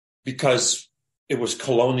because it was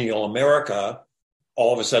colonial America,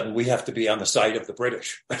 all of a sudden we have to be on the side of the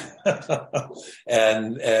British.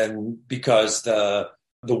 and because the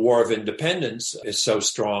War of Independence is so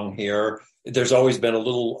strong here, there's always been a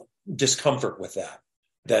little discomfort with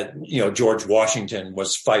that, George Washington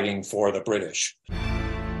was fighting for the British.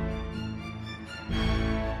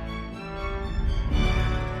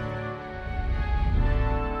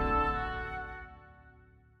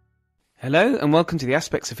 Hello and welcome to the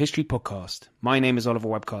Aspects of History podcast. My name is Oliver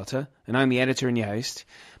Webb-Carter and I'm the editor and your host.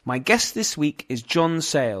 My guest this week is John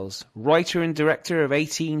Sayles, writer and director of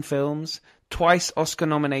 18 films, twice Oscar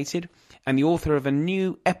nominated, and the author of a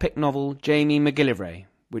new epic novel, Jamie MacGillivray,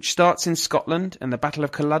 which starts in Scotland and the Battle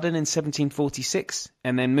of Culloden in 1746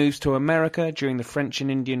 and then moves to America during the French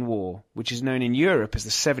and Indian War, which is known in Europe as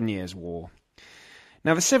the 7 Years' War.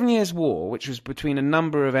 Now, the 7 Years' War, which was between a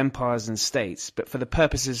number of empires and states, but for the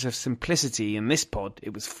purposes of simplicity in this pod,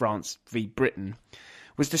 it was France v. Britain,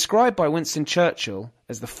 was described by Winston Churchill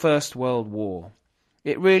as the First World War.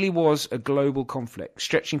 It really was a global conflict,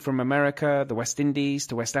 stretching from America, the West Indies,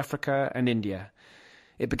 to West Africa and India.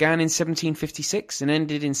 It began in 1756 and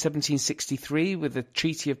ended in 1763 with the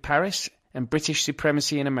Treaty of Paris and British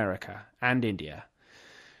supremacy in America and India.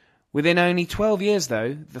 Within only 12 years,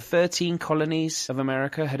 though, the 13 colonies of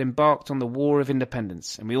America had embarked on the War of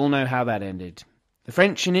Independence, and we all know how that ended. The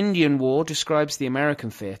French and Indian War describes the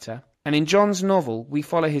American theatre, and in John's novel, we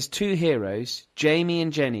follow his two heroes, Jamie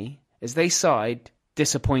and Jenny, as they side,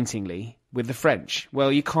 disappointingly, with the French. Well,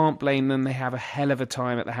 you can't blame them, they have a hell of a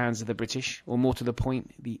time at the hands of the British, or more to the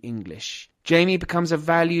point, the English. Jamie becomes a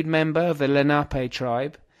valued member of the Lenape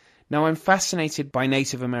tribe. Now, I'm fascinated by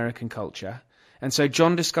Native American culture, and so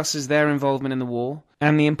John discusses their involvement in the war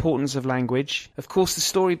and the importance of language. Of course, the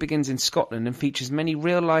story begins in Scotland and features many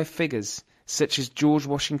real-life figures, such as George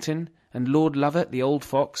Washington and Lord Lovat, the Old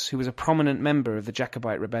Fox, who was a prominent member of the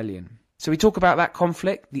Jacobite Rebellion. So we talk about that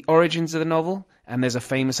conflict, the origins of the novel, and there's a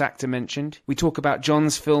famous actor mentioned. We talk about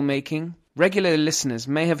John's filmmaking. Regular listeners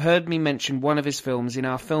may have heard me mention one of his films in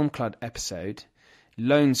our Film Club episode,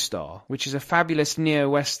 Lone Star, which is a fabulous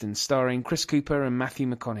neo-western starring Chris Cooper and Matthew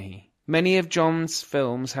McConaughey. Many of John's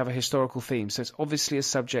films have a historical theme, so it's obviously a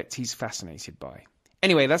subject he's fascinated by.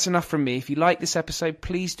 Anyway, that's enough from me. If you like this episode,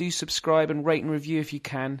 please do subscribe and rate and review if you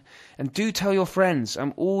can. And do tell your friends.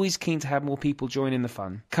 I'm always keen to have more people join in the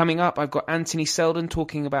fun. Coming up, I've got Anthony Selden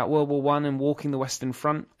talking about World War I and walking the Western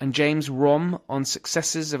Front, and James Rom on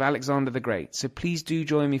successors of Alexander the Great. So please do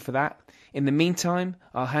join me for that. In the meantime,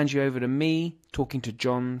 I'll hand you over to me talking to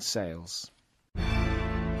John Sayles.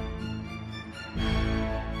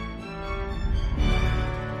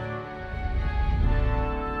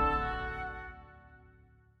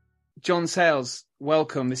 John Sayles,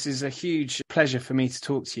 welcome. This is a huge pleasure for me to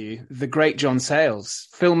talk to you. The great John Sayles,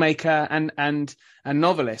 filmmaker and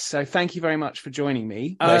novelist. So thank you very much for joining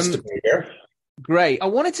me. Nice to be here. Great. I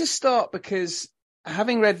wanted to start because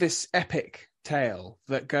having read this epic tale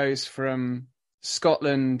that goes from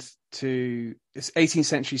Scotland to this 18th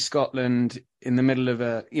century Scotland in the middle of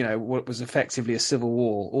what was effectively a civil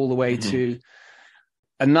war, all the way to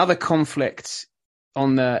another conflict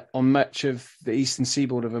on much of the eastern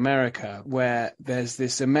seaboard of America, where there's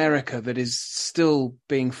this America that is still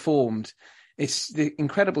being formed. It's the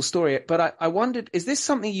incredible story. But I wondered, is this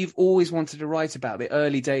something you've always wanted to write about, the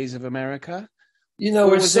early days of America?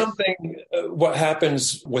 It's something, what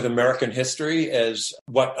happens with American history is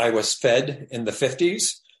what I was fed in the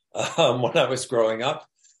 50s when I was growing up.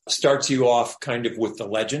 Starts you off kind of with the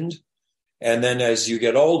legend. And then as you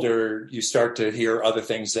get older, you start to hear other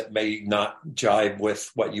things that may not jibe with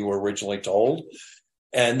what you were originally told.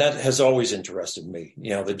 And that has always interested me.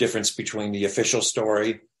 The difference between the official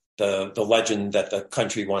story, the legend that the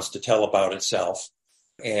country wants to tell about itself,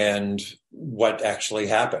 and what actually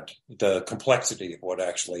happened, the complexity of what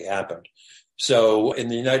actually happened. So in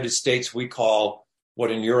the United States, we call what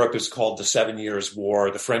in Europe is called the 7 Years' War,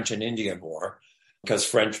 the French and Indian War, because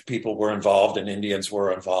French people were involved and Indians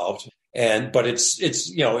were involved. But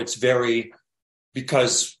it's very,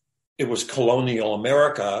 because it was colonial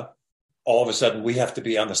America, all of a sudden we have to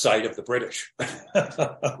be on the side of the British.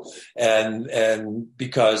 and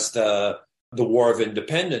because the War of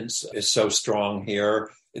Independence is so strong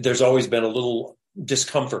here, there's always been a little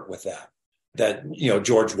discomfort with that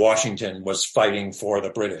George Washington was fighting for the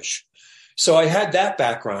British. So I had that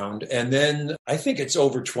background. And then I think it's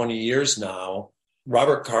over 20 years now,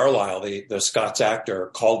 Robert Carlyle, the Scots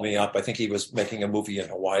actor, called me up. I think he was making a movie in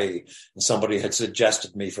Hawaii, and somebody had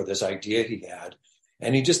suggested me for this idea he had.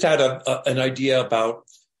 And he just had an idea about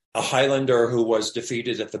a Highlander who was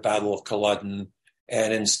defeated at the Battle of Culloden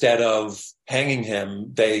And instead of hanging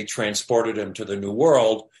him, they transported him to the New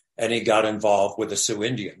World, and he got involved with the Sioux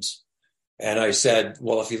Indians. And I said,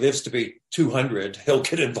 well, if he lives to be 200, he'll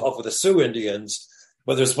get involved with the Sioux Indians.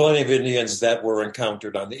 But there's plenty of Indians that were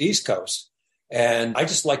encountered on the East Coast. And I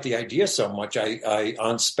just liked the idea so much. I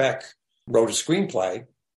on spec, wrote a screenplay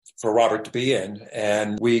for Robert to be in.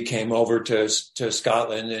 And we came over to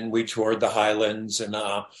Scotland, and we toured the Highlands, and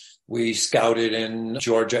we scouted in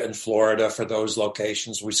Georgia and Florida for those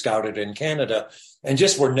locations. We scouted in Canada, and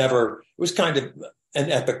just were never, it was kind of an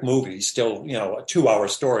epic movie, still, a 2-hour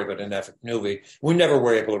story, but an epic movie. We never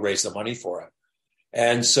were able to raise the money for it.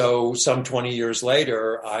 And so some 20 years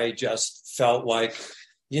later, I just felt like,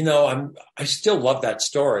 I still love that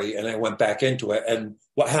story. And I went back into it. And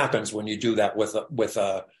what happens when you do that with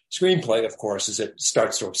a screenplay, of course, is it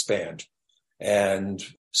starts to expand. And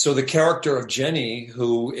so the character of Jenny,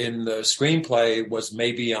 who in the screenplay was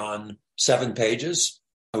maybe on 7 pages,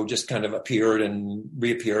 who just kind of appeared and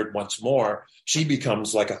reappeared once more, she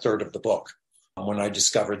becomes like a third of the book. When I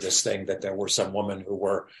discovered this thing, that there were some women who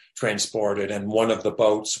were transported, and one of the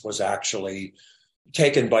boats was actually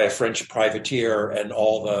taken by a French privateer, and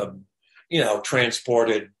all the,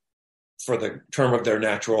 transported for the term of their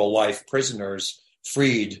natural life prisoners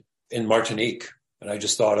freed in Martinique. And I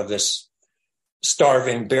just thought of this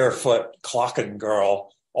starving, barefoot clocking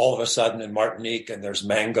girl all of a sudden in Martinique, and there's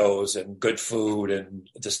mangoes and good food and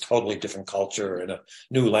this totally different culture and a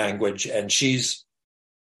new language. And she's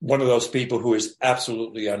one of those people who is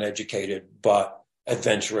absolutely uneducated, but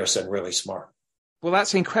adventurous and really smart. Well,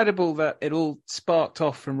 that's incredible that it all sparked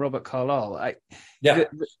off from Robert Carlyle.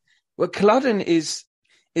 Culloden is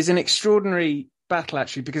an extraordinary battle,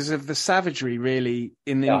 actually, because of the savagery, really,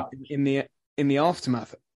 in the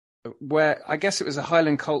aftermath, where I guess it was a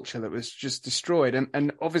Highland culture that was just destroyed.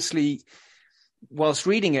 And obviously, whilst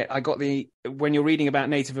reading it, I got when you're reading about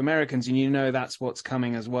Native Americans, and that's what's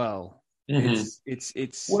coming as well. Mm-hmm.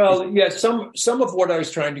 Some of what I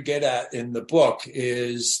was trying to get at in the book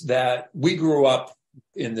is that we grew up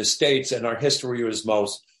in the States, and our history was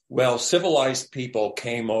civilized people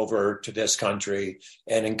came over to this country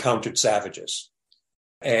and encountered savages.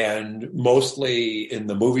 And mostly in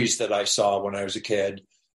the movies that I saw when I was a kid,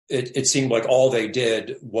 it seemed like all they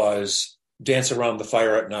did was dance around the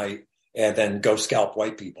fire at night and then go scalp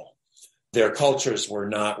white people. Their cultures were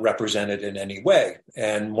not represented in any way.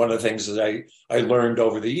 And one of the things that I learned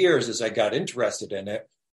over the years as I got interested in it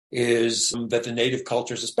is that the native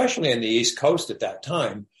cultures, especially in the East Coast at that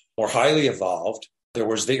time, were highly evolved. There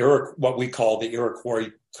was what we call the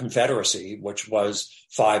Iroquois Confederacy, which was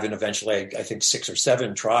 5 and eventually, I think, 6 or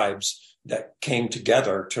 7 tribes that came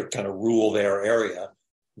together to kind of rule their area.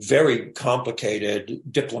 Very complicated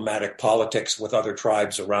diplomatic politics with other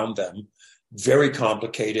tribes around them. Very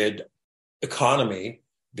complicated economy,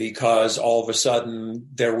 because all of a sudden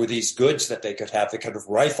there were these goods that they could have. They could have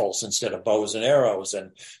rifles instead of bows and arrows,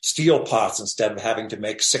 and steel pots instead of having to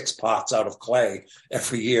make 6 pots out of clay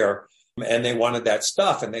every year. And they wanted that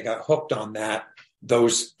stuff, and they got hooked on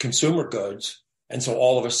those consumer goods. And so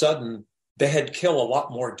all of a sudden they had to kill a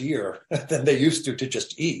lot more deer than they used to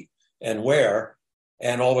just eat and wear.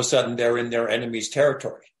 And all of a sudden they're in their enemy's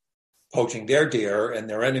territory, poaching their deer, and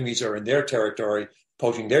their enemies are in their territory,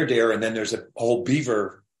 poaching their deer. And then there's a whole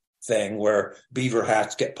beaver thing where beaver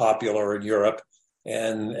hats get popular in Europe.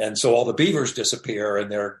 And so all the beavers disappear,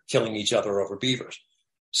 and they're killing each other over beavers.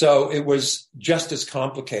 So it was just as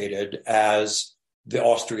complicated as the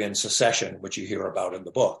Austrian secession, which you hear about in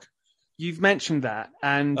the book. You've mentioned that.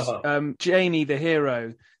 And Jamie, the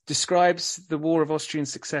hero, describes the War of Austrian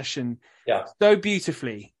Succession so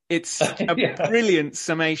beautifully. It's a brilliant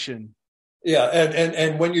summation. Yeah.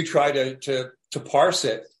 And when you try to parse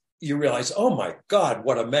it, you realize, oh my God,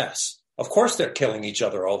 what a mess. Of course they're killing each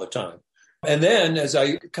other all the time. And then as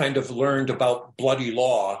I kind of learned about bloody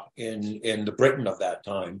law in the Britain of that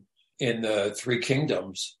time, in the Three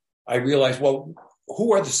Kingdoms, I realized, well,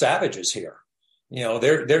 who are the savages here?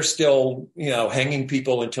 They're still, hanging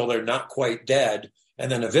people until they're not quite dead,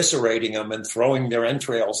 and then eviscerating them and throwing their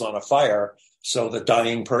entrails on a fire so the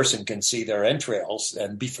dying person can see their entrails,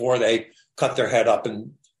 and before they cut their head up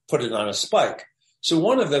and put it on a spike. So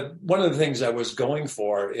one of the things I was going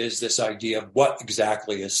for is this idea of what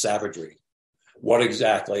exactly is savagery? What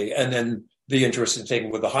exactly? And then the interesting thing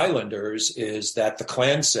with the Highlanders is that the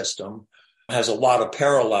clan system has a lot of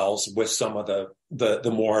parallels with some of the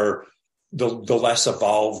less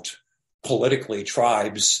evolved politically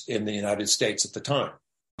tribes in the United States at the time.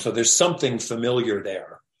 So there's something familiar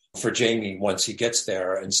there for Jamie once he gets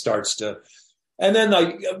there and starts to. And then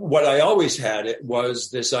what I always had was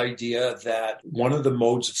this idea that one of the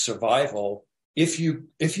modes of survival if you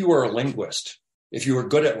were a linguist, if you were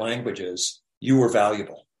good at languages, you were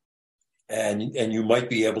valuable. And you might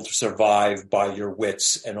be able to survive by your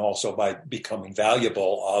wits and also by becoming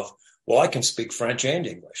valuable of, well, I can speak French and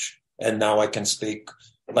English, and now I can speak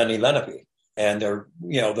Lenni Lenape. And there,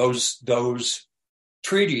 those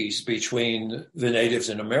treaties between the natives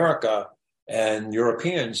in America and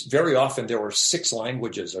Europeans, very often there were 6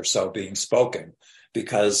 languages or so being spoken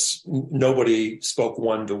because nobody spoke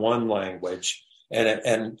one-to-one language.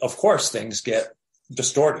 And of course, things get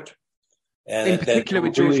distorted. And in particular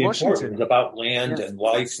with George Washington, about land and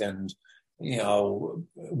life and,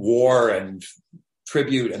 war and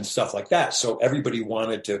tribute and stuff like that. So everybody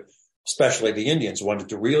wanted to, especially the Indians, wanted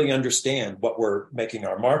to really understand what we're making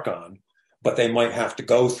our mark on, but they might have to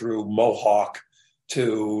go through Mohawk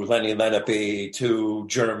to Lenni Lenape to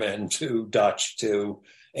German to Dutch to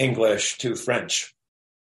English to French.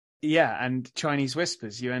 Yeah, and Chinese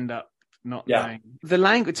whispers. You end up not knowing the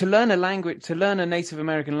language. To learn a Native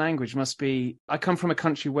American language must be. I come from a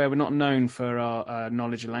country where we're not known for our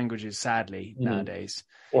knowledge of languages, sadly, nowadays,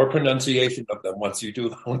 or pronunciation of them. Once you do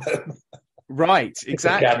them, right?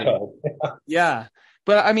 Exactly. Yeah,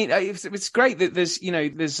 but I mean, it's great that there's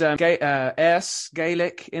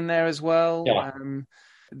Gaelic in there as well. Yeah.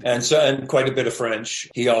 And quite a bit of French.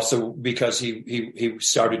 He also, because he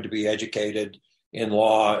started to be educated in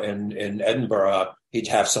law in Edinburgh, he'd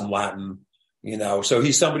have some Latin, so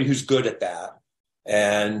he's somebody who's good at that.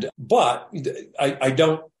 But I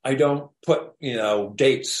don't put,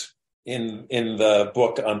 dates in the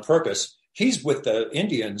book on purpose. He's with the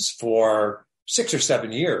Indians for 6 or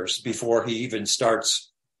 7 years before he even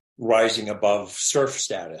starts rising above serf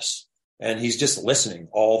status. And he's just listening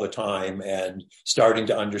all the time and starting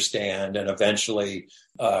to understand. And eventually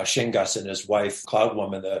Shingas and his wife, Cloud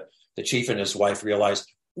Woman, the chief and his wife, realized,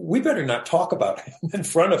 we better not talk about him in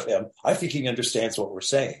front of him. I think he understands what we're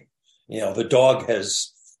saying. The dog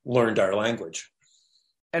has learned our language.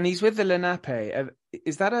 And he's with the Lenape.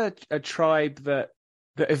 Is that a tribe that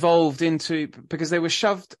evolved into, because they were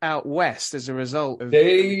shoved out west as a result of...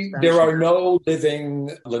 There are no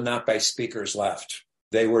living Lenape speakers left.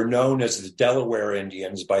 They were known as the Delaware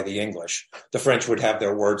Indians by the English. The French would have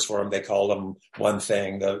their words for them. They called them one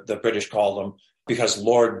thing. The British called them, because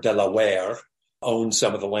Lord Delaware owned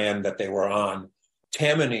some of the land that they were on.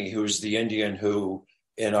 Tammany, who's the Indian who,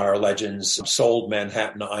 in our legends, sold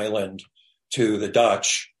Manhattan Island to the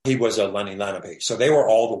Dutch, he was a Lenni Lenape. So they were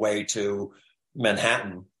all the way to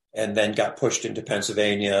Manhattan and then got pushed into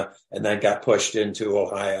Pennsylvania and then got pushed into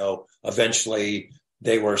Ohio. Eventually,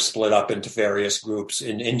 they were split up into various groups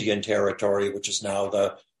in Indian Territory, which is now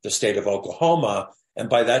the state of Oklahoma. And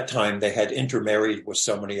by that time, they had intermarried with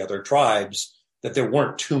so many other tribes that there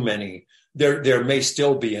weren't too many. There may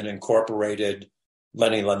still be an incorporated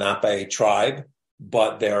Lenni Lenape tribe,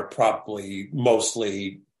 but they're probably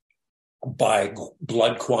mostly by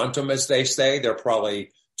blood quantum, as they say. They're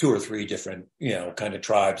probably 2 or 3 different, kind of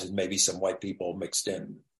tribes and maybe some white people mixed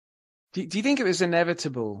in. Do you think it was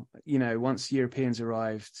inevitable, once Europeans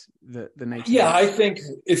arrived, the natives? Yeah, I think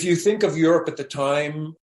if you think of Europe at the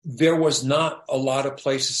time, there was not a lot of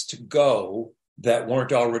places to go that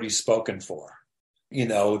weren't already spoken for.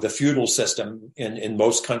 The feudal system in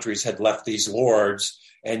most countries had left these lords,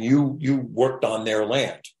 and you worked on their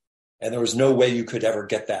land. And there was no way you could ever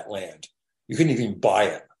get that land. You couldn't even buy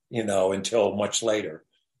it, until much later.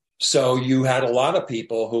 So you had a lot of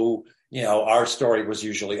people who, our story was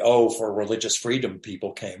usually, for religious freedom,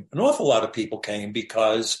 people came. An awful lot of people came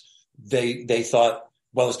because they thought,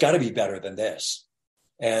 well, it's got to be better than this.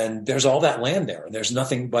 And there's all that land there, and there's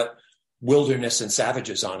nothing but wilderness and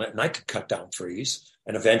savages on it. And I could cut down trees,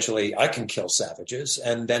 and eventually I can kill savages,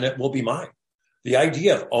 and then it will be mine. The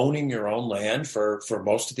idea of owning your own land for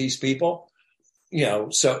most of these people,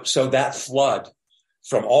 so that flood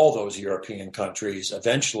from all those European countries,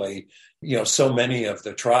 eventually, so many of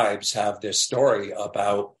the tribes have this story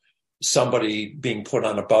about somebody being put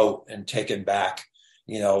on a boat and taken back,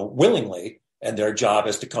 willingly. And their job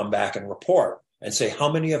is to come back and report and say,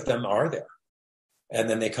 how many of them are there? And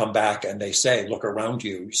then they come back and they say, look around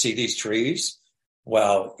you. You see these trees?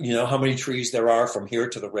 Well, you know how many trees there are from here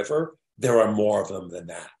to the river? There are more of them than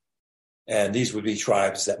that. And these would be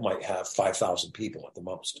tribes that might have 5,000 people at the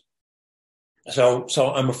most. So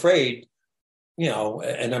I'm afraid,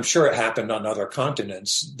 and I'm sure it happened on other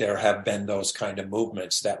continents, there have been those kind of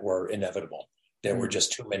movements that were inevitable. There were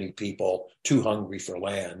just too many people, too hungry for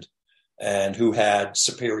land, and who had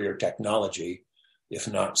superior technology, if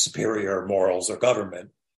not superior morals or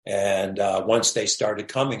government. And once they started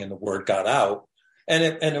coming and the word got out, and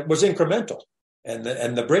it was incremental. And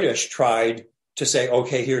the British tried to say,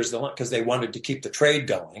 okay, here's the line, because they wanted to keep the trade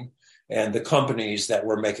going. And the companies that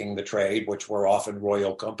were making the trade, which were often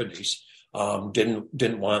royal companies,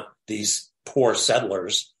 didn't want these poor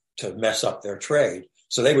settlers to mess up their trade.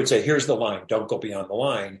 So they would say, here's the line, don't go beyond the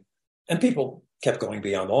line. And people kept going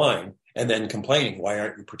beyond the line and then complaining, why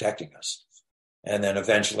aren't you protecting us? And then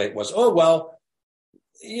eventually it was, oh, well,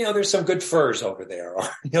 there's some good furs over there, or,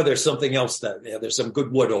 there's something else there's some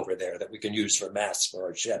good wood over there that we can use for masts for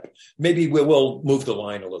our ship. Maybe we'll move the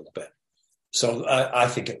line a little bit. So I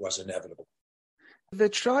think it was inevitable. The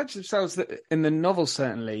tribes themselves, in the novel,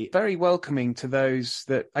 certainly very welcoming to those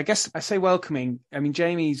that, I guess I say welcoming. I mean,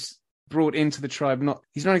 Jamie's brought into the tribe,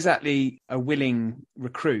 he's not exactly a willing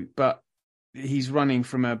recruit, but he's running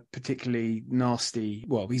from a particularly nasty,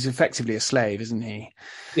 he's effectively a slave, isn't he?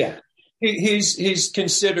 Yeah. He's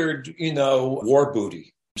considered, war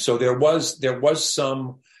booty. So there was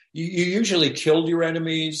some, you usually killed your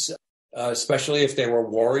enemies, especially if they were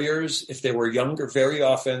warriors. If they were younger, very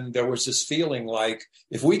often there was this feeling like,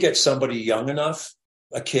 if we get somebody young enough,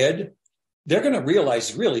 a kid, they're going to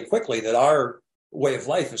realize really quickly that our way of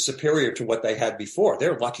life is superior to what they had before.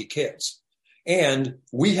 They're lucky kids. And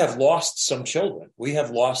we have lost some children. We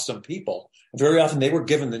have lost some people. Very often they were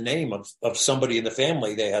given the name of somebody in the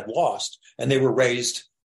family they had lost, and they were raised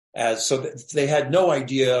as, so they had no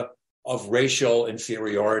idea of racial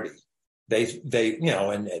inferiority. They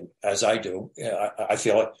and as I do, I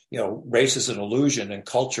feel like, race is an illusion and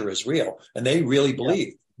culture is real. And they really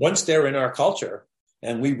believe once they're in our culture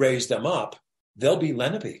and we raise them up, they'll be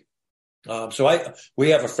Lenape. We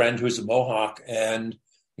have a friend who's a Mohawk, and,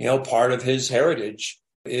 part of his heritage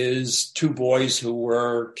is two boys who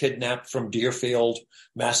were kidnapped from Deerfield,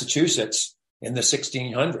 Massachusetts in the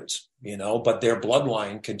 1600s, but their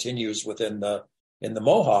bloodline continues in the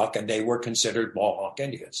Mohawk, and they were considered Mohawk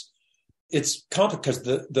Indians. It's complicated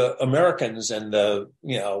because the Americans and the,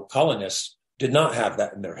 colonists did not have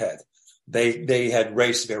that in their head. They had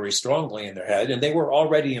race very strongly in their head, and they were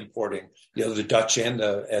already importing, the Dutch and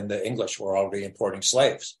the English were already importing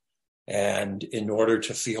slaves. And in order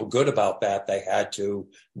to feel good about that, they had to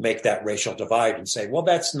make that racial divide and say, well,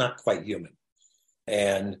 that's not quite human.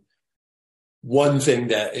 And one thing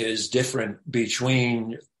that is different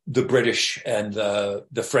between the British and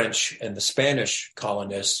the French and the Spanish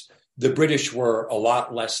colonists, the British were a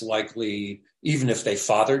lot less likely, even if they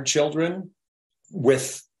fathered children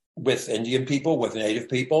with Indian people, with native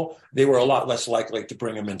people, they were a lot less likely to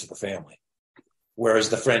bring them into the family, whereas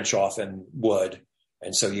the French often would.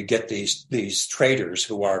 And so you get these traders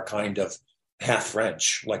who are kind of half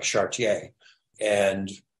French, like Chartier. And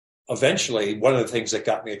eventually, one of the things that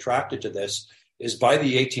got me attracted to this is by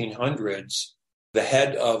the 1800s, the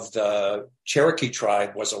head of the Cherokee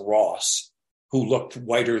tribe was a Ross who looked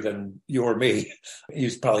whiter than you or me. He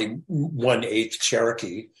was probably 1/8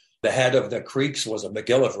 Cherokee. The head of the Creeks was a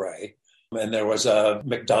MacGillivray. And there was a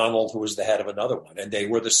MacDonald who was the head of another one. And they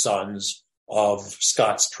were the sons of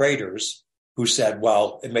Scots traders who said,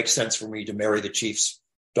 well, it makes sense for me to marry the chief's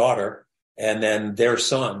daughter. And then their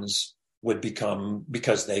sons would become,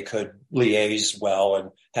 because they could liaise well and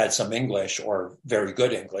had some English or very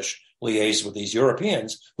good English, liaise with these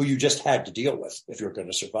Europeans who you just had to deal with if you're going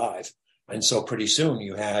to survive. And so pretty soon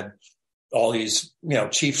you had all these,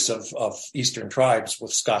 chiefs of Eastern tribes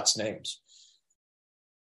with Scots names.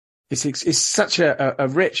 It's such a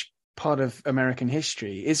rich part of American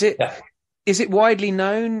history. Is it? Yeah. Is it widely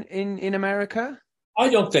known in America? I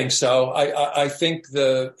don't think so. I think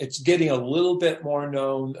it's getting a little bit more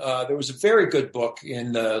known. There was a very good book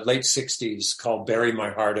in the late 60s called Bury My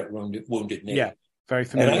Heart at Wounded Knee. Yeah, very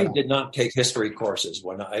familiar. And I did not take history courses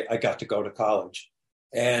when I got to go to college.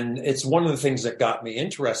 And it's one of the things that got me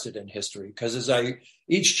interested in history, because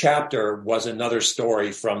each chapter was another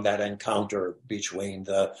story from that encounter between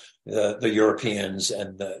the Europeans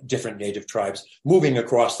and the different native tribes moving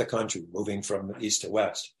across the country, moving from east to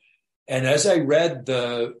west. And as I read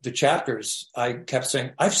the chapters, I kept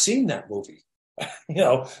saying, I've seen that movie.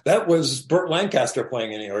 That was Burt Lancaster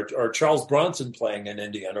playing an Indian, or Charles Bronson playing an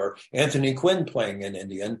Indian, or Anthony Quinn playing an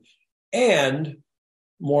Indian. And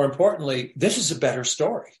more importantly, this is a better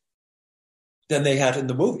story than they had in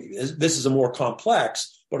the movie. This is a more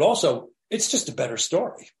complex, but also it's just a better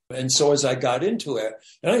story. And so as I got into it,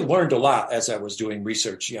 and I learned a lot as I was doing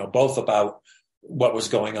research, both about what was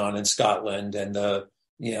going on in Scotland and and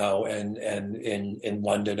in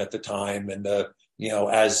London at the time, and Lord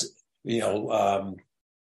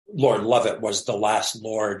Lovat was the last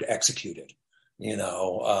lord executed,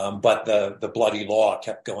 but the bloody law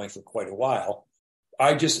kept going for quite a while.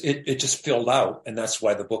 It just filled out, and that's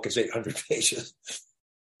why the book is 800 pages.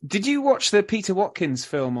 Did you watch the Peter Watkins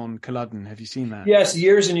film on Culloden? Have you seen that? Yes,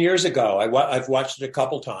 years and years ago. I've watched it a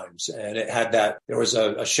couple times, and it had there was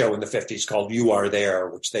a show in the 50s called You Are There,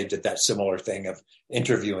 which they did that similar thing of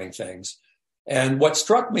interviewing things. And what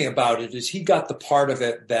struck me about it is he got the part of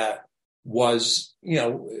it that was,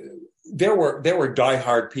 there were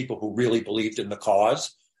diehard people who really believed in the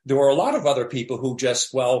cause. There were a lot of other people who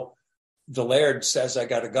just, well, the Laird says I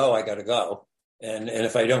got to go. And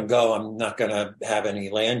if I don't go, I'm not going to have any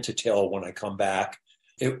land to till when I come back.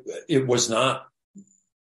 It was not,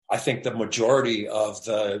 I think the majority of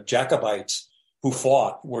the Jacobites who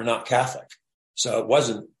fought were not Catholic. So it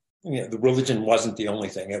wasn't, the religion wasn't the only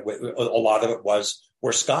thing. A lot of it was,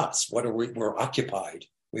 we're Scots. We're occupied.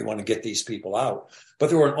 We want to get these people out. But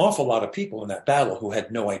there were an awful lot of people in that battle who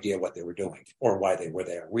had no idea what they were doing or why they were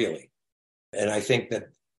there, really. And I think that,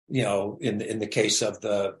 in the case of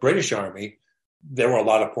the British Army, there were a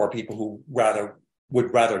lot of poor people who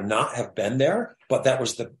would rather not have been there, but that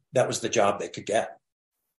was the job they could get.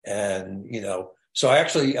 And, so I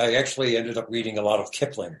actually ended up reading a lot of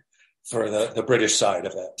Kipling for the British side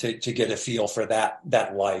of it to get a feel for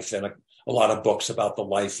that life, and a lot of books about the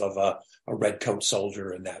life of a redcoat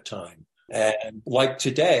soldier in that time. And like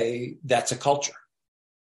today, that's a culture.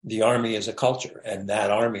 The army is a culture, and that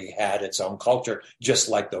army had its own culture, just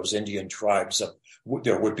like those Indian tribes.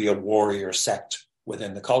 There would be a warrior sect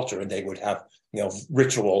within the culture, and they would have,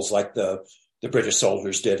 rituals like the British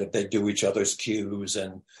soldiers did. They do each other's cues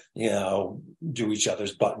and, do each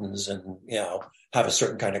other's buttons and, have a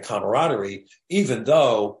certain kind of camaraderie, even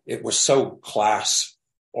though it was so class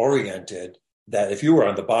oriented that if you were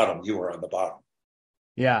on the bottom, you were on the bottom.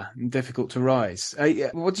 Yeah, difficult to rise.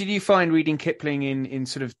 What did you find reading Kipling in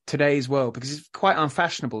sort of today's world? Because it's quite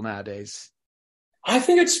unfashionable nowadays. I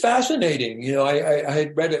think it's fascinating. I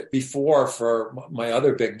had read it before for my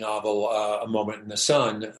other big novel, A Moment in the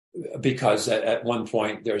Sun, because at one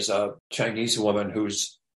point there's a Chinese woman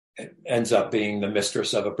who's ends up being the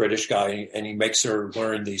mistress of a British guy, and he makes her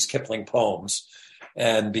learn these Kipling poems.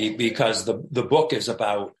 And because the book is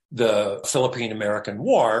about the Philippine-American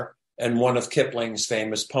War, and one of Kipling's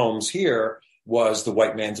famous poems here was The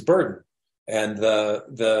White Man's Burden. And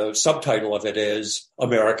the subtitle of it is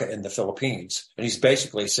America in the Philippines. And he's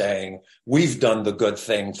basically saying, we've done the good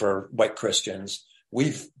thing for white Christians.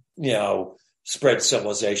 We've, spread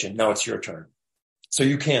civilization. Now it's your turn. So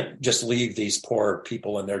you can't just leave these poor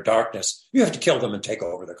people in their darkness. You have to kill them and take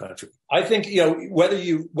over the country. I think, whether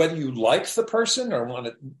you like the person or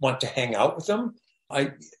want to hang out with them,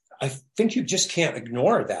 I think you just can't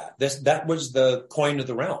ignore that. That was the coin of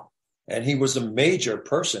the realm. And he was a major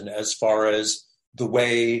person as far as the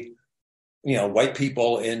way, white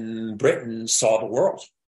people in Britain saw the world.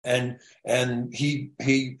 And he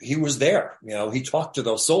was there, he talked to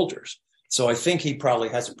those soldiers. So I think he probably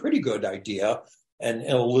has a pretty good idea and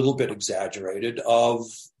a little bit exaggerated of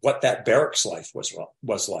what that barracks life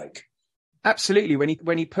was like. Absolutely.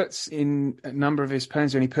 When he puts in a number of his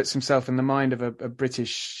poems, when he puts himself in the mind of a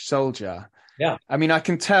British soldier. Yeah. I mean, I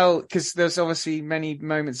can tell because there's obviously many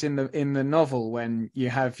moments in the novel when you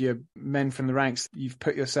have your men from the ranks, you've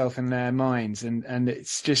put yourself in their minds, and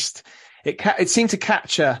it's just it seemed to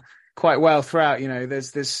capture quite well throughout.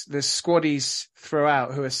 There's squaddies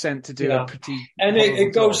throughout who are sent to do a pretty, and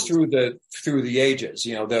it goes through the ages.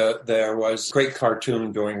 There was a great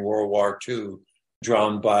cartoon during World War II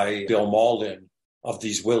drawn by Bill Malden of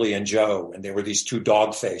these Willie and Joe, and they were these two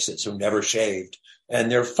dog faces who never shaved,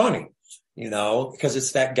 and they're funny. Because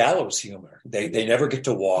it's that gallows humor. They never get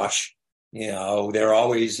to wash. They're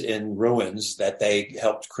always in ruins that they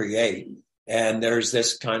helped create. And there's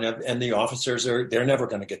this kind of, and the officers they're never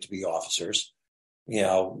going to get to be officers.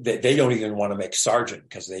 They don't even want to make sergeant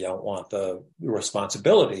because they don't want the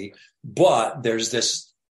responsibility. But there's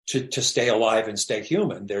this, to stay alive and stay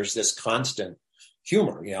human, there's this constant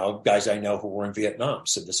humor. Guys I know who were in Vietnam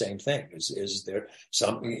said the same thing. Is there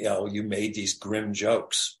some, you made these grim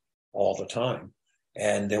jokes all the time.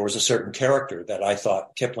 And there was a certain character that I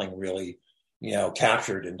thought Kipling really,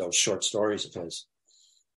 captured in those short stories of his.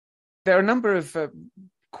 There are a number of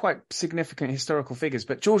quite significant historical figures,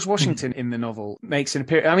 but George Washington in the novel makes an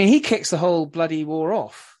appearance. I mean, he kicks the whole bloody war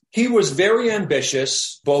off. He was very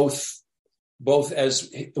ambitious, both as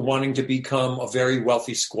wanting to become a very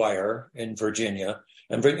wealthy squire in Virginia.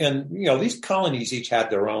 And these colonies each had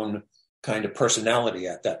their own kind of personality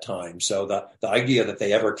at that time. So the idea that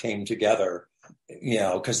they ever came together,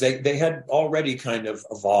 because they had already kind of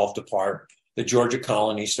evolved apart. The Georgia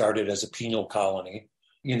colony started as a penal colony.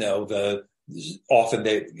 This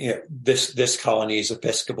colony is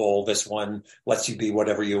Episcopal. This one lets you be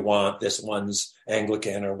whatever you want. This one's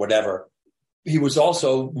Anglican or whatever. he was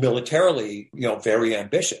also militarily, very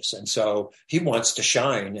ambitious. And so he wants to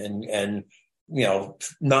shine and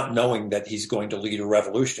not knowing that he's going to lead a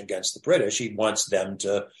revolution against the British, he wants them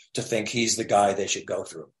to think he's the guy they should go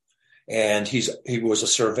through. And he was a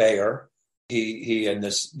surveyor. He and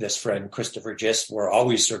this friend, Christopher Gist, were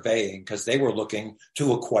always surveying because they were looking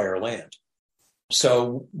to acquire land.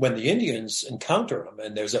 So when the Indians encounter him,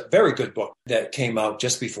 and there's a very good book that came out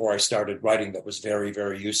just before I started writing that was very,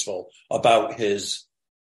 very useful about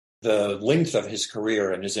the length of his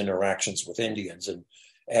career and his interactions with Indians.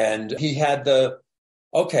 And he had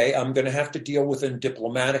okay, I'm going to have to deal with them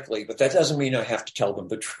diplomatically, but that doesn't mean I have to tell them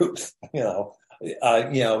the truth.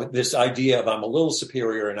 This idea of I'm a little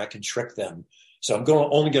superior and I can trick them. So I'm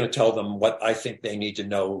only going to tell them what I think they need to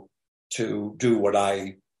know to do what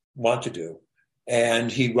I want to do.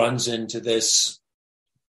 And he runs into this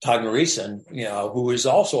Tagmarisan, who is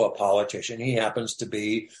also a politician. He happens to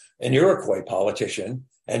be an Iroquois politician,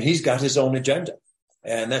 and he's got his own agenda.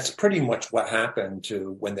 And that's pretty much what happened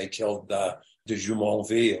to when they killed de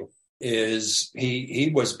Jumonville, is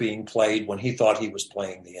he was being played when he thought he was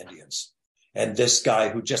playing the Indians. And this guy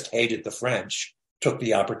who just hated the French took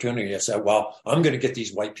the opportunity and said, well, I'm going to get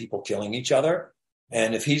these white people killing each other.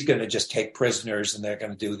 And if he's going to just take prisoners and they're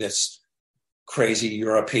going to do this crazy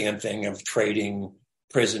European thing of trading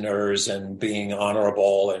prisoners and being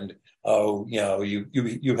honorable and,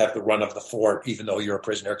 you have the run of the fort, even though you're a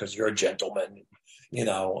prisoner because you're a gentleman,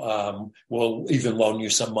 we'll even loan you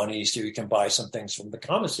some money so you can buy some things from the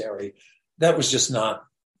commissary. That was just not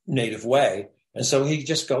native way. And so he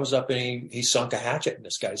just goes up and he sunk a hatchet in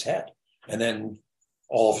this guy's head. And then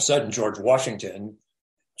all of a sudden, George Washington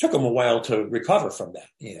took him a while to recover from that,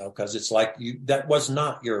 because it's like that was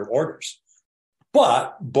not your orders.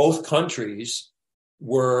 But both countries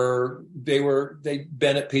they'd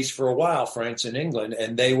been at peace for a while, France and England,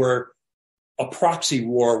 and a proxy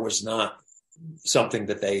war was not something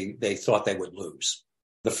that they thought they would lose.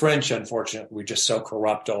 The French, unfortunately, were just so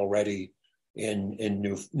corrupt already in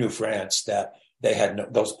New France that they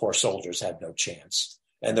had those poor soldiers had no chance.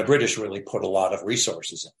 And the British really put a lot of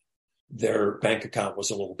resources in. Their bank account was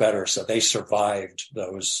a little better, so they survived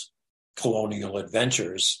those colonial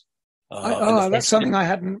adventures. That's something I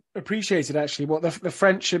hadn't appreciated, actually. What the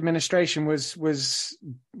French administration was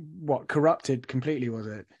what, corrupted completely, was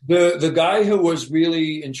it? The guy who was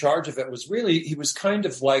really in charge of it he was kind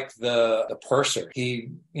of like the purser. He,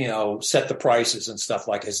 set the prices and stuff.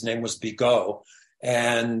 Like his name was Bigot.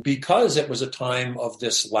 And because it was a time of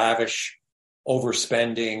this lavish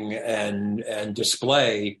overspending and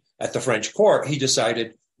display at the French court, he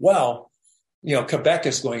decided, well, Quebec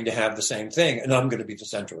is going to have the same thing, and I'm going to be the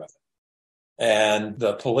center of it. And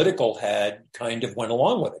the political head kind of went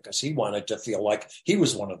along with it because he wanted to feel like he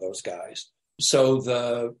was one of those guys. So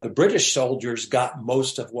the British soldiers got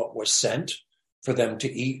most of what was sent for them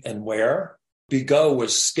to eat and wear. Bigot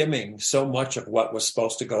was skimming so much of what was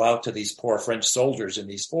supposed to go out to these poor French soldiers in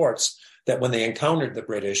these forts that when they encountered the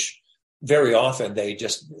British, very often they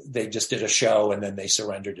just did a show and then they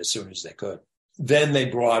surrendered as soon as they could. Then they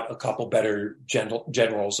brought a couple better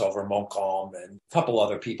generals over, Montcalm and a couple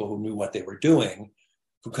other people who knew what they were doing,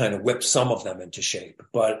 who kind of whipped some of them into shape.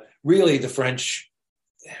 But really, the French,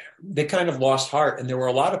 they kind of lost heart. And there were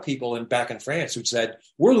a lot of people back in France who said,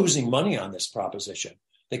 we're losing money on this proposition.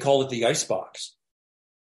 They called it the icebox.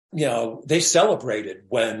 They celebrated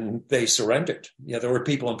when they surrendered. There were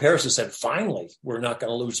people in Paris who said, finally, we're not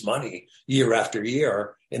going to lose money year after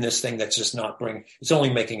year in this thing that's just it's only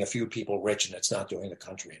making a few people rich and it's not doing the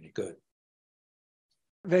country any good.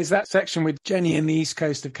 There's that section with Jenny in the east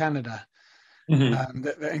coast of Canada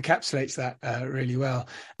that encapsulates that really well.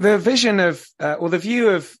 The vision of, or the view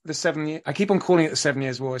of the 7 years, I keep on calling it the 7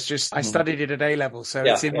 Years' War. It's just, I studied it at A level, so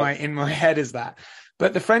it's in my head as that.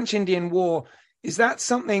 But the French-Indian War, is that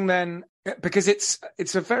something then, because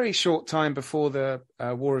it's a very short time before the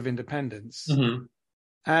War of Independence,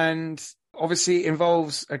 and obviously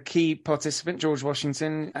involves a key participant, George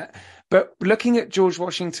Washington. But looking at George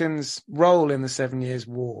Washington's role in the 7 Years'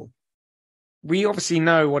 War, we obviously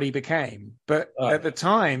know what he became. But at the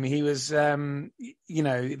time, he was, there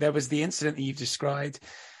was the incident that you've described.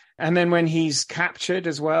 And then when he's captured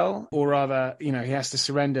as well, or rather, he has to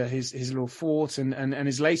surrender his little fort and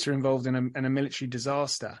is later involved in a military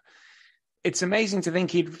disaster. It's amazing to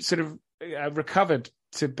think he'd sort of recovered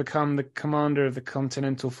to become the commander of the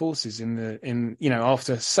Continental Forces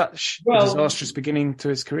after such a disastrous beginning to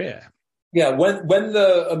his career. Yeah, when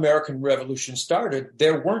the American Revolution started,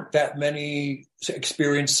 there weren't that many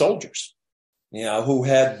experienced soldiers, who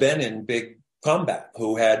had been in big combat,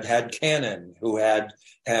 who had cannon, who had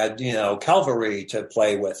cavalry to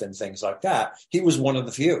play with and things like that. He was one of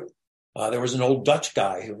the few. There was an old Dutch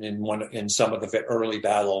guy who in some of the early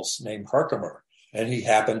battles named Herkimer, and he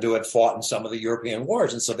happened to have fought in some of the European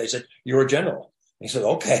wars. And so they said, "You're a general." And he said,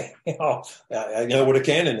 "Okay, I know what a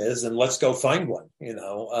cannon is, and let's go find one.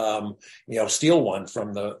 Steal one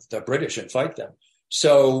from the British and fight them."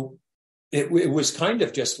 So it was kind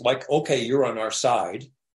of just like, okay, you're on our side.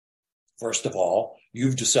 First of all,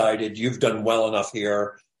 you've decided you've done well enough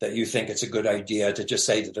here that you think it's a good idea to just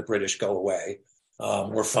say to the British, "Go away.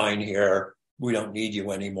 We're fine here. We don't need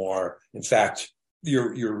you anymore. In fact,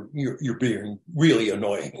 you're being really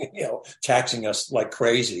annoying, taxing us like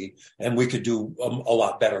crazy, and we could do a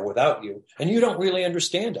lot better without you. And you don't really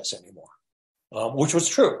understand us anymore," which was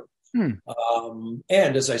true. And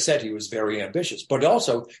as I said, he was very ambitious, but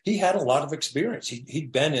also he had a lot of experience.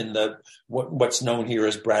 He'd been in what's known here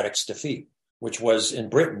as Braddock's defeat, which was in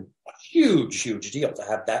Britain a huge, huge deal to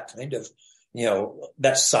have that kind of,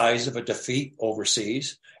 that size of a defeat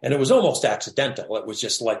overseas. And it was almost accidental. It was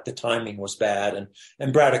just like the timing was bad.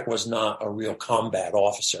 And Braddock was not a real combat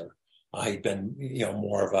officer. He'd been,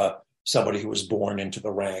 more of somebody who was born into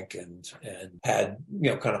the rank and had,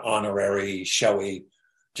 kind of honorary, showy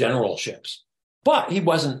generalships. But he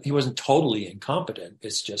wasn't totally incompetent.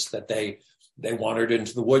 It's just that they wandered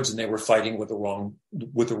into the woods and they were fighting with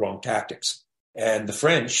the wrong tactics. And the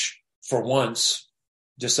French, for once,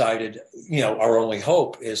 decided, our only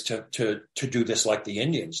hope is to do this like the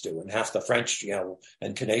Indians do. And half the French,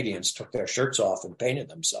 and Canadians took their shirts off and painted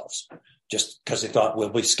themselves just because they thought we'll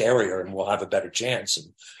be scarier and we'll have a better chance.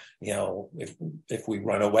 And, if we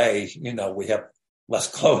run away, we have less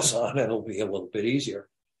clothes on, it'll be a little bit easier.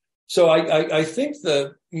 So I think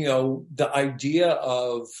the idea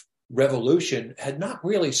of revolution had not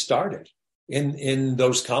really started in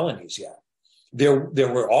those colonies yet.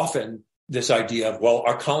 There were often this idea of, well,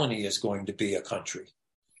 our colony is going to be a country,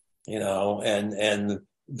 and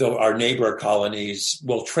though our neighbor colonies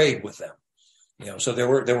will trade with them, so there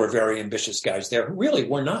were very ambitious guys there who really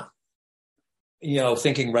were not,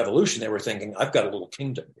 thinking revolution. They were thinking, I've got a little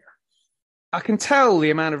kingdom here. I can tell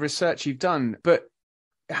the amount of research you've done, but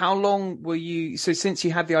how long were you, so since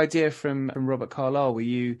you had the idea from Robert Carlyle, were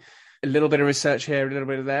you a little bit of research here, a little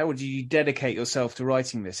bit of there, or did you dedicate yourself to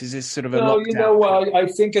writing this? Is this sort of a lockdown? I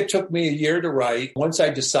think it took me a year to write. Once I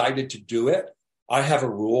decided to do it, I have a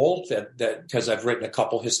rule that because I've written a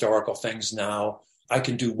couple historical things now, I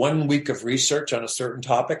can do 1 week of research on a certain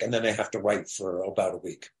topic, and then I have to write for about a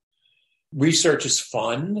week. Research is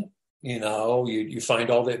fun, you find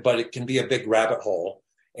all that, but it can be a big rabbit hole.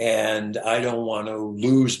 And I don't want to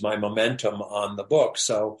lose my momentum on the book.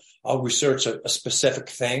 So I'll research a specific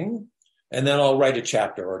thing, and then I'll write a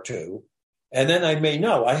chapter or two. And then I may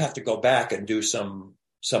know I have to go back and do some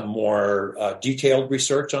more detailed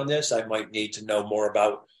research on this. I might need to know more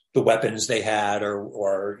about the weapons they had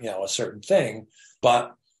or a certain thing.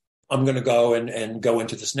 But I'm going to go and go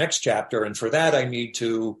into this next chapter. And for that, I need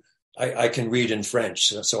to, I can read in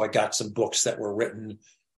French. So I got some books that were written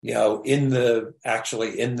in the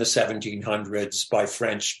 1700s by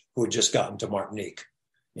French who had just gotten to Martinique.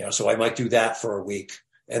 So I might do that for a week,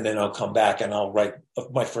 and then I'll come back and I'll write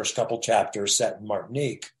my first couple chapters set in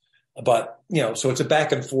Martinique. But, so it's a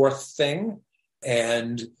back and forth thing.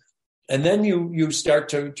 And then you start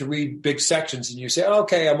to read big sections and you say,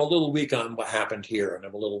 okay, I'm a little weak on what happened here and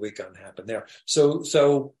I'm a little weak on what happened there.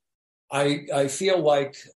 So I feel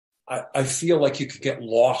like you could get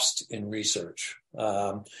lost in research.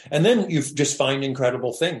 And then you just find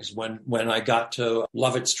incredible things. When I got to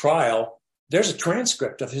Lovett's trial, there's a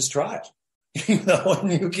transcript of his trial,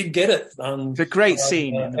 and you can get it on the great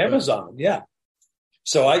scene in Amazon. Yeah.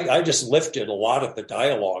 So I just lifted a lot of the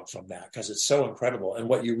dialogue from that because it's so incredible. And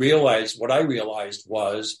what I realized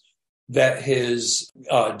was that his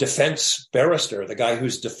defense barrister, the guy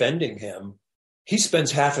who's defending him, he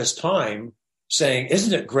spends half his time saying,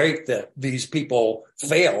 isn't it great that these people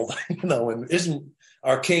failed, and isn't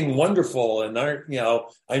our king wonderful? And I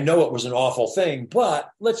know it was an awful thing, but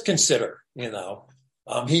let's consider, he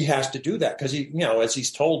has to do that because he, as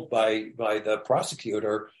he's told by the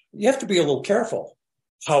prosecutor, you have to be a little careful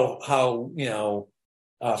how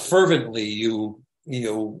fervently you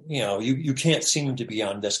can't seem to be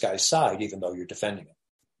on this guy's side, even though you're defending him.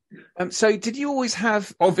 So did you always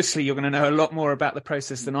have, obviously you're going to know a lot more about the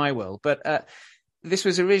process than I will, but this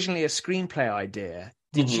was originally a screenplay idea.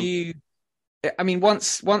 Did you,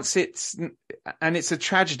 once it's, and it's a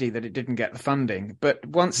tragedy that it didn't get the funding, but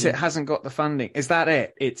once it hasn't got the funding, is that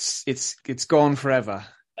it? It's gone forever?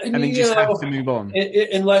 and then you just have to move on.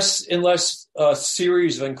 Unless a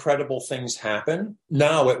series of incredible things happen,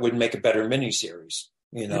 now it would make a better miniseries,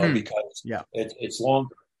 because it's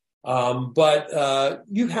longer. But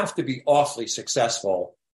you have to be awfully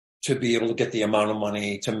successful to be able to get the amount of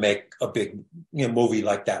money to make a big movie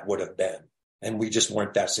like that would have been. And we just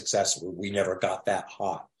weren't that successful. We never got that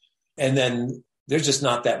hot. And then there's just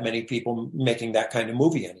not that many people making that kind of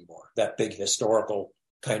movie anymore, that big historical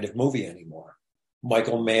kind of movie anymore.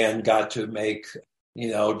 Michael Mann got to make,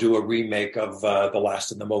 do a remake of The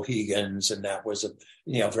Last of the Mohegans, and that was a,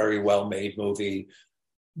 very well-made movie.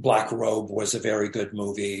 Black Robe was a very good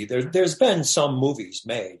movie. There's been some movies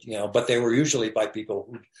made, but they were usually by people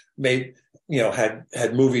who made,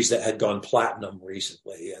 had movies that had gone platinum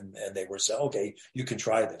recently, and they were saying, okay, you can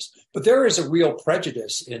try this. But there is a real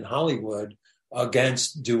prejudice in Hollywood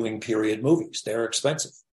against doing period movies. They're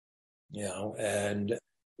expensive, and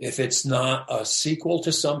if it's not a sequel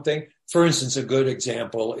to something, for instance, a good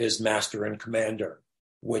example is Master and Commander,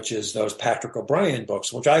 which is those Patrick O'Brian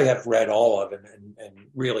books, which I have read all of and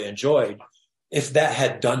really enjoyed. If that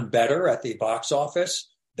had done better at the box office,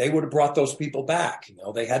 they would have brought those people back.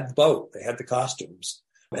 They had the boat, they had the costumes,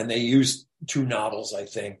 and they used 2 novels, I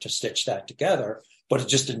think, to stitch that together, but it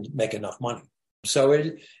just didn't make enough money. So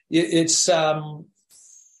it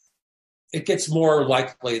gets more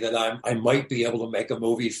likely that I might be able to make a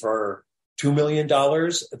movie for $2 million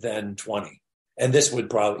than 20. And this would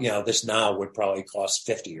probably, this now would probably cost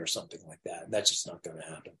 50 or something like that. And that's just not going to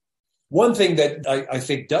happen. One thing that I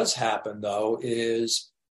think does happen, though, is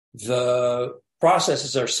the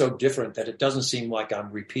processes are so different that it doesn't seem like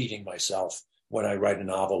I'm repeating myself when I write a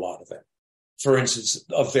novel out of it. For instance,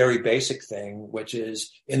 a very basic thing, which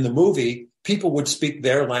is in the movie, people would speak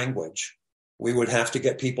their language. We would have to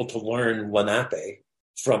get people to learn Lenape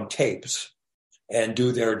from tapes and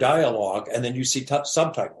do their dialogue. And then you see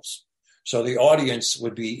subtitles. So the audience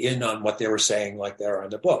would be in on what they were saying, like they're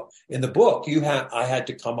in the book. In the book, I had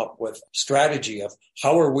to come up with strategy of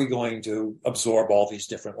how are we going to absorb all these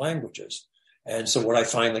different languages. And so what I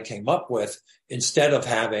finally came up with, instead of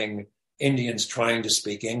having Indians trying to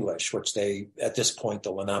speak English, which they, at this point,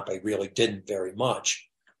 the Lenape really didn't very much,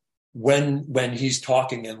 when he's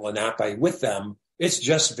talking in Lenape with them, it's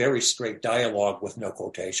just very straight dialogue with no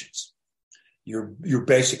quotations. You're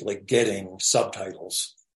basically getting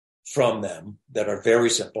subtitles from them that are very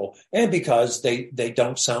simple, and because they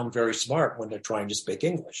don't sound very smart when they're trying to speak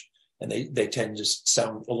English, and they tend to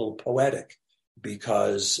sound a little poetic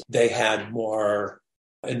because they had more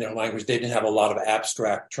in their language. They didn't have a lot of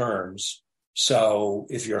abstract terms. So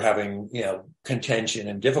if you're having contention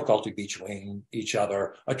and difficulty between each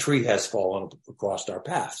other, a tree has fallen across our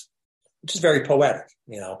path, which is very poetic,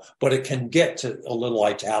 but it can get to a little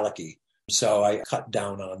italic-y. So I cut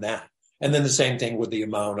down on that. And then the same thing with the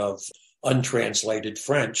amount of untranslated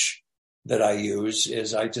French that I use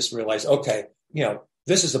is I just realized, okay,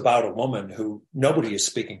 this is about a woman who nobody is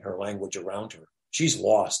speaking her language around her. She's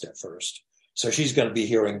lost at first. So she's going to be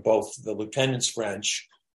hearing both the lieutenant's French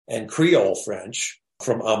and Creole French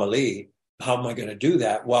from Amélie. How am I going to do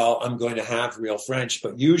that? Well, I'm going to have real French,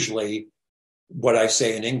 but usually what I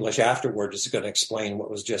say in English afterward is going to explain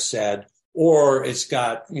what was just said, or it's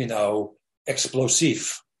got,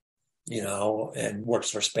 explosif, and works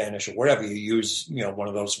for Spanish or whatever. You use, one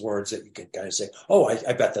of those words that you can kind of say, oh, I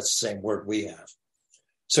bet that's the same word we have.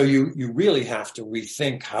 So you really have to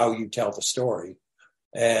rethink how you tell the story.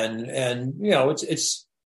 And it's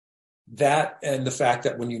that, and the fact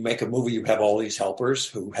that when you make a movie, you have all these helpers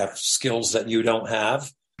who have skills that you don't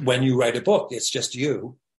have. When you write a book, it's just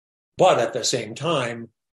you. But at the same time,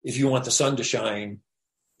 if you want the sun to shine,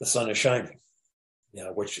 the sun is shining,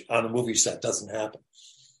 which on a movie set doesn't happen.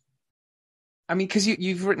 I mean, because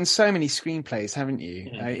you've written so many screenplays, haven't you?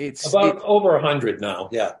 Mm-hmm. It's over 100 now,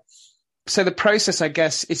 yeah. So the process, I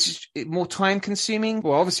guess, it's more time consuming.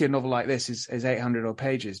 Well, obviously a novel like this is 800 odd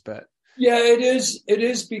pages, but. Yeah, it is. It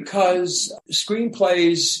is because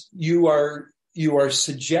screenplays, you are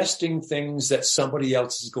suggesting things that somebody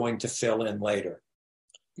else is going to fill in later.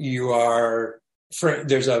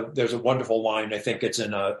 There's a wonderful line, I think it's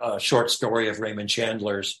in a short story of Raymond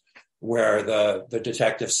Chandler's, where the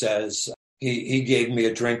detective says, he gave me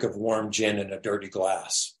a drink of warm gin in a dirty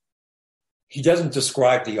glass. He doesn't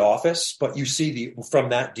describe the office, but you see from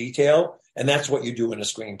that detail, and that's what you do in a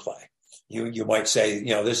screenplay. You might say,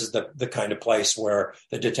 this is the kind of place where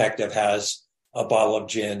the detective has a bottle of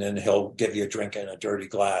gin and he'll give you a drink in a dirty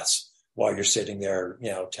glass while you're sitting there,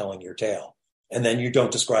 telling your tale. And then you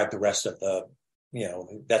don't describe the rest of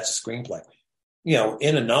that's a screenplay.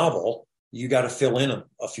 In a novel, you got to fill in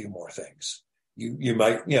a few more things. You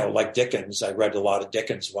might, like Dickens, I read a lot of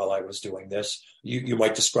Dickens while I was doing this. You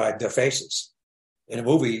might describe their faces. In a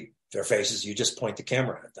movie, their faces, you just point the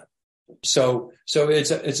camera at them. So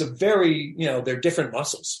it's a very, they're different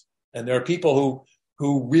muscles. And there are people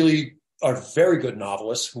who really are very good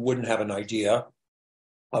novelists who wouldn't have an idea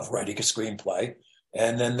of writing a screenplay.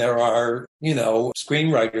 And then there are,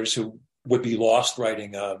 screenwriters who would be lost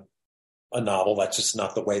writing a novel. That's just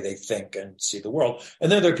not the way they think and see the world. And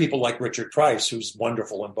then there are people like Richard Price, who's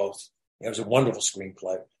wonderful in both. He was a wonderful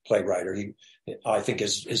screenplay writer. I think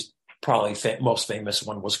his probably most famous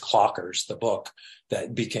one was Clockers, the book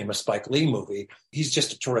that became a Spike Lee movie. He's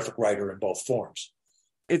just a terrific writer in both forms.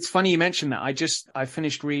 It's funny you mentioned that. I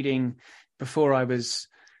finished reading, before I was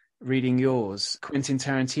reading yours, Quentin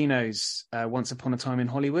Tarantino's Once Upon a Time in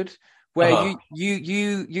Hollywood, where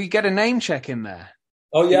you get a name check in there.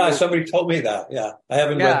 Oh, yeah. Somebody told me that. Yeah. I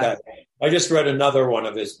haven't read that. I just read another one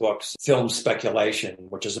of his books, Film Speculation,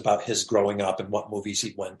 which is about his growing up and what movies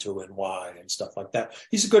he went to and why and stuff like that.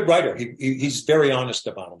 He's a good writer. He's very honest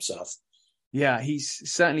about himself. Yeah,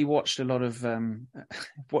 he's certainly watched a lot of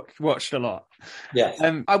watched a lot.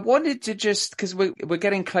 Yeah. I wanted to because we're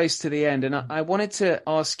getting close to the end, and I wanted to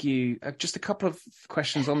ask you just a couple of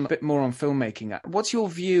questions a bit more on filmmaking. What's your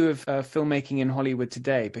view of filmmaking in Hollywood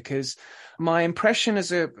today? Because my impression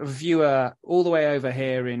as a viewer all the way over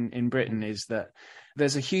here in Britain is that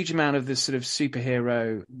there's a huge amount of this sort of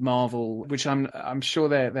superhero Marvel, which I'm sure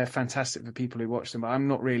they're fantastic for people who watch them, but I'm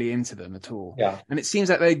not really into them at all. Yeah. And it seems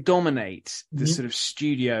like they dominate the sort of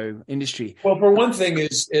studio industry. Well, for one thing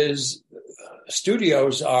is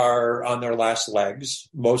studios are on their last legs.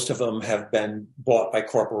 Most of them have been bought by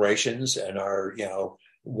corporations and are,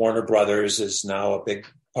 Warner Brothers is now a big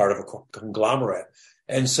part of a conglomerate.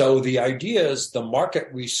 And so the ideas, the market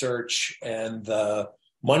research and the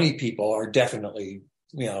money people are definitely,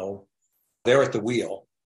 they're at the wheel.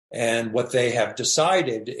 And what they have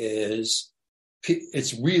decided is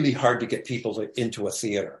it's really hard to get people into a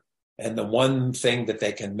theater. And the one thing that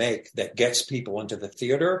they can make that gets people into the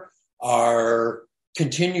theater are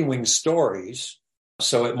continuing stories.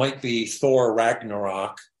 So it might be Thor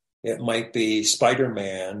Ragnarok. It might be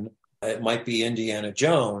Spider-Man. It might be Indiana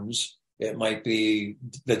Jones. It might be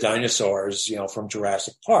the dinosaurs, from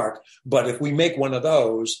Jurassic Park. But if we make one of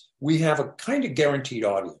those, we have a kind of guaranteed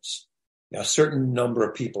audience. A certain number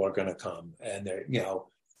of people are going to come. And they're,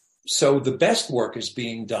 so the best work is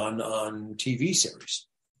being done on TV series.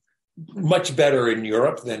 Much better in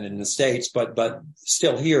Europe than in the States, but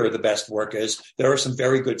still here, the best work is there are some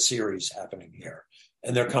very good series happening here.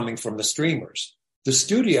 And they're coming from the streamers. The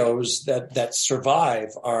studios that survive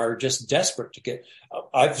are just desperate to get.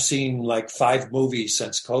 I've seen like 5 movies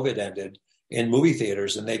since COVID ended in movie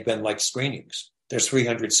theaters, and they've been like screenings. There's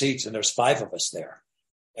 300 seats, and there's 5 of us there,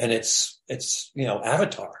 and it's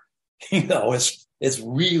Avatar. It's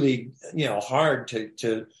really hard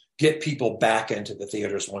to get people back into the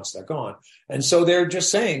theaters once they're gone, and so they're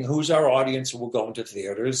just saying, who's our audience who will go into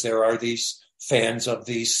theaters? There are these fans of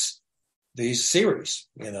these series,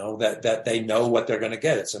 that they know what they're going to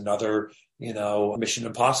get. It's another, Mission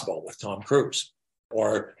Impossible with Tom Cruise,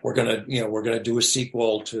 or we're going to do a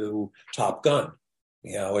sequel to Top Gun.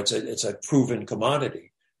 It's a proven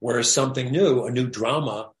commodity. Whereas something new, a new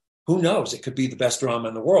drama, who knows? It could be the best drama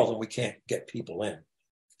in the world, and we can't get people in.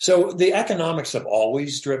 So the economics have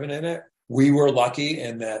always driven in it. We were lucky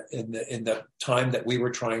in that in the time that we were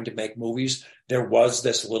trying to make movies, there was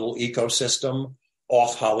this little ecosystem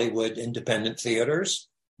off Hollywood independent theaters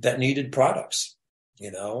that needed products,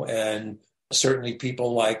 and certainly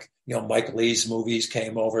people like, Mike Leigh's movies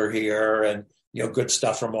came over here, and, good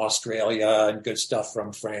stuff from Australia and good stuff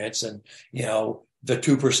from France. And, the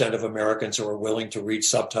 2% of Americans who are willing to read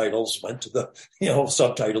subtitles went to the,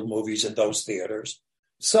 subtitled movies in those theaters.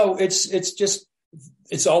 So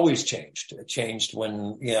it's always changed. It changed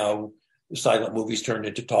when, silent movies turned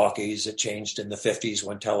into talkies. It changed in the 50s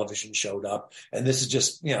when television showed up. And this is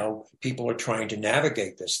just, people are trying to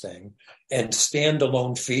navigate this thing. And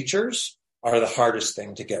standalone features are the hardest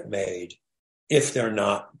thing to get made if they're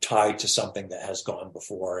not tied to something that has gone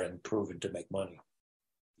before and proven to make money.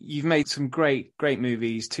 You've made some great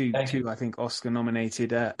movies, two I think,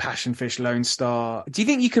 Oscar-nominated, Passion Fish, Lone Star. Do you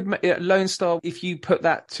think you could, Lone Star, if you put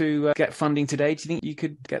that to get funding today, do you think you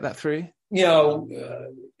could get that through?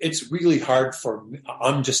 It's really hard for me.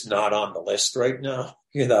 I'm just not on the list right now,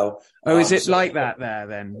 Oh, is it like that there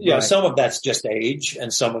then? Yeah, right. Some of that's just age,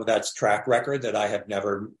 and some of that's track record that I have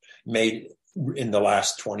never made in the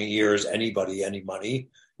last 20 years, any money.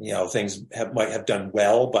 Things might have done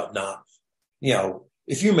well, but not,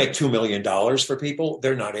 if you make $2 million for people,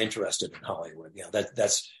 they're not interested in Hollywood.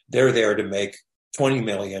 They're there to make $20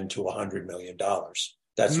 million to $100 million.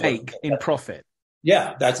 That's in profit.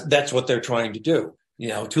 Yeah, that's what they're trying to do.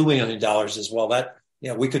 $2 million is, well, that,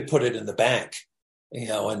 we could put it in the bank,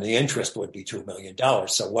 and the interest would be $2 million.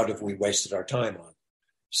 So what have we wasted our time on?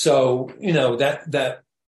 So, that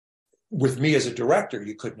with me as a director,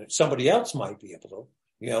 somebody else might be able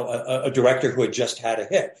to, a director who had just had a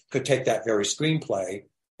hit could take that very screenplay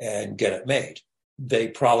and get it made. They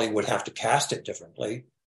probably would have to cast it differently.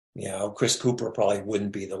 Chris Cooper probably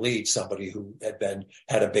wouldn't be the lead. Somebody who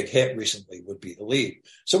had a big hit recently would be the lead.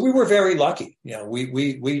 So we were very lucky.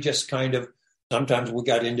 We just kind of, sometimes we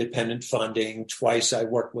got independent funding. Twice I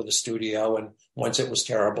worked with a studio, and once it was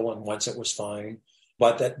terrible and once it was fine.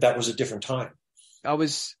 But that was a different time. I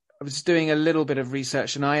was doing a little bit of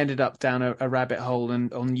research, and I ended up down a rabbit hole on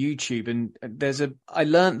YouTube. And I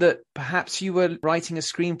learned that perhaps you were writing a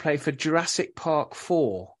screenplay for Jurassic Park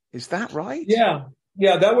 4. Is that right?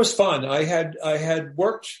 Yeah, that was fun. I had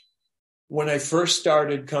worked when I first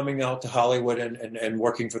started coming out to Hollywood and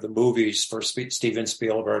working for the movies for Steven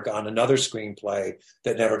Spielberg on another screenplay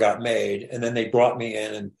that never got made. And then they brought me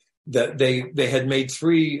in, and they had made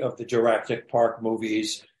 3 of the Jurassic Park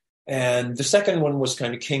movies. And the second one was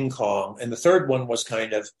kind of King Kong. And the third one was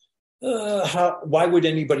kind of, why would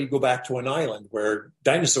anybody go back to an island where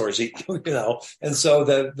dinosaurs eat, And so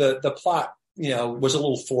the plot, was a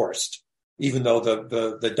little forced, even though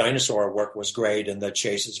the dinosaur work was great and the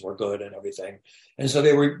chases were good and everything. And so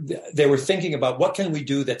they were thinking about, what can we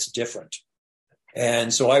do that's different?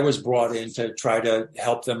 And so I was brought in to try to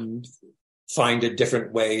help them find a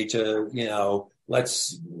different way to,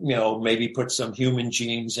 let's, maybe put some human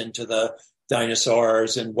genes into the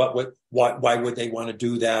dinosaurs, and why would they want to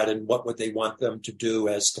do that? And what would they want them to do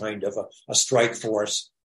as kind of a strike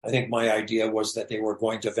force? I think my idea was that they were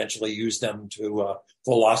going to eventually use them to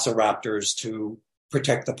velociraptors to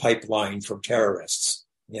protect the pipeline from terrorists.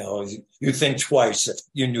 You think twice if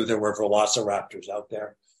you knew there were velociraptors out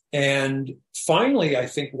there. And finally, I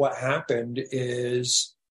think what happened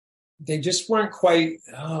is they just weren't quite,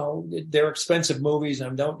 they're expensive movies. I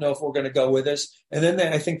don't know if we're going to go with this. And then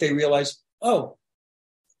I think they realized,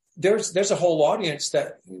 there's a whole audience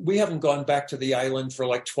that we haven't gone back to the island for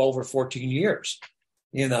like 12 or 14 years.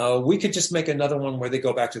 We could just make another one where they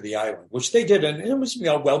go back to the island, which they did. And it was,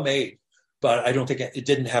 well made, but I don't think it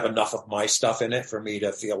didn't have enough of my stuff in it for me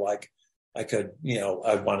to feel like I could,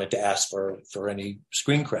 I wanted to ask for any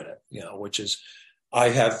screen credit, which is, I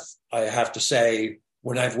have to say,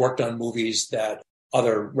 when I've worked on movies that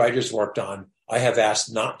other writers worked on, I have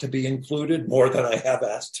asked not to be included more than I have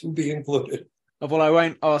asked to be included. Well, I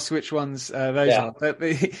won't ask which ones those are, but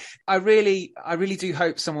I really do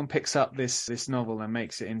hope someone picks up this novel and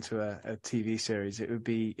makes it into a TV series. It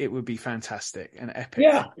would be fantastic and epic.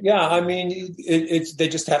 Yeah. I mean, they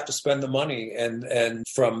just have to spend the money, and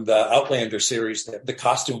from the Outlander series, the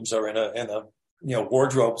costumes are in a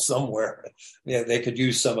wardrobe somewhere. Yeah, they could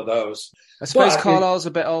use some of those. I suppose Carlisle's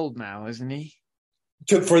a bit old now, isn't he?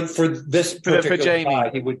 For this particular guy,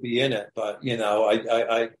 he would be in it, but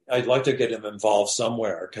I'd like to get him involved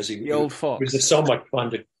somewhere, because the old fox. It was just so much fun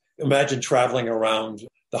to imagine traveling around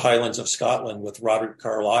the Highlands of Scotland with Robert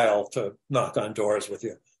Carlyle to knock on doors with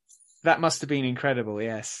you. That must have been incredible.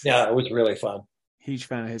 Yes. Yeah, it was really fun. Huge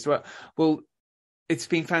fan of his. Well, it's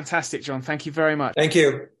been fantastic, John. Thank you very much. Thank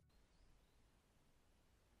you.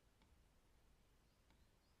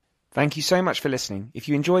 Thank you so much for listening. If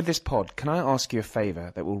you enjoyed this pod, can I ask you a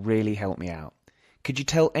favour that will really help me out? Could you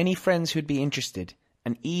tell any friends who'd be interested,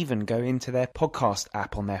 and even go into their podcast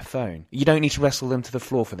app on their phone? You don't need to wrestle them to the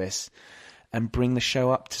floor for this. And bring the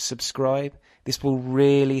show up to subscribe. This will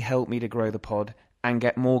really help me to grow the pod and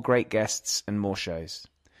get more great guests and more shows.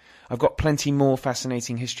 I've got plenty more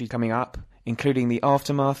fascinating history coming up, including the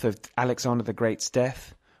aftermath of Alexander the Great's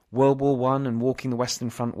death, World War I and walking the Western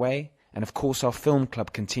Front way, and of course our film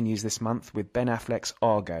club continues this month with Ben Affleck's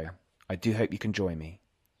Argo. I do hope you can join me.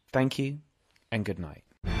 Thank you, and good night.